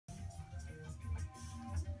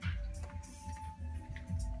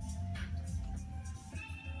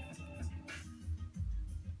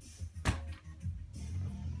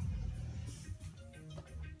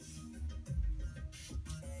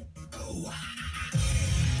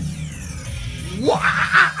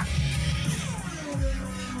Wah!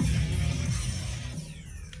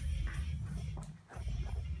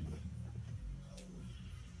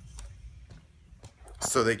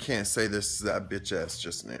 So they can't say this is that bitch ass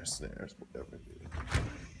just snares, whatever.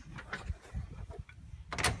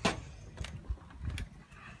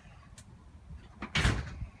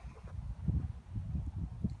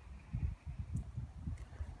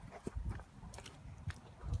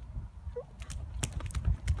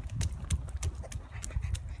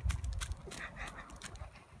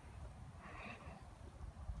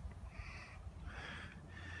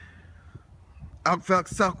 Alkvalk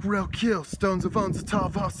Salk Rail Kill, Stones of Ons,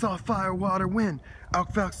 Talva, Saw Fire, Water, Wind.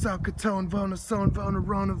 Alkvalk Salk Katone, Vona, Son, Vona,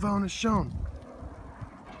 Rona, Vona, Shone.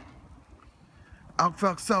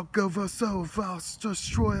 Alkvalk Salk Gova, So, Vos,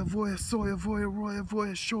 Destroy, Avoya, Soy, Avoya, Roy,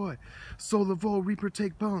 Avoya, Shoy. Soul of Vol, Reaper,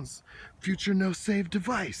 Take Bones. Future No Save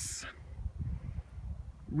Device.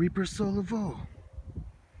 Reaper, Soul of Vol.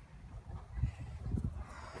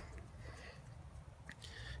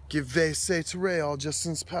 Give vase, say to Ray, all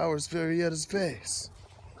Justin's powers, Arrieta's vase.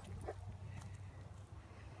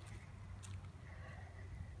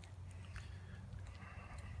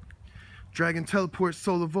 Dragon teleport,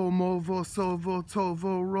 Solavo, Molavo, Solavo,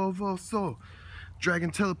 Tovo, Rovo, Sol.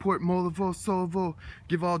 Dragon teleport, Molavo, Solavo.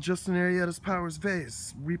 Give all Justin Arrieta's powers,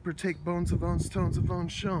 vase. Reaper take bones of own, stones of own,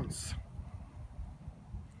 shones.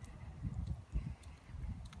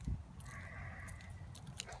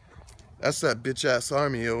 That's that bitch ass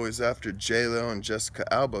army always after J-Lo and Jessica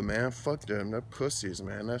Alba, man. Fuck them, they're pussies,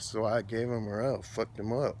 man. That's why I gave them her up. Fucked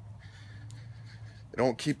them up. They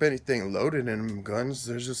don't keep anything loaded in them guns.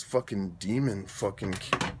 They're just fucking demon fucking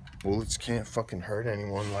bullets. Can't fucking hurt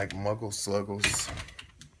anyone like muggle sluggles.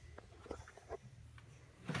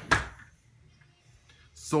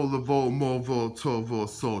 Solavo, Movo, Tovo,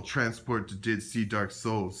 Soul. Transport to Did See Dark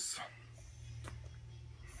Souls.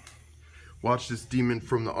 Watch this demon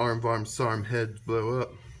from the arm Varm Sarm head blow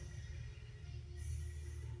up.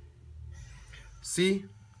 See?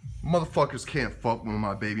 Motherfuckers can't fuck with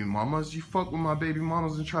my baby mamas. You fuck with my baby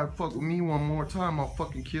mamas and try to fuck with me one more time, I'll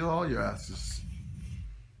fucking kill all your asses.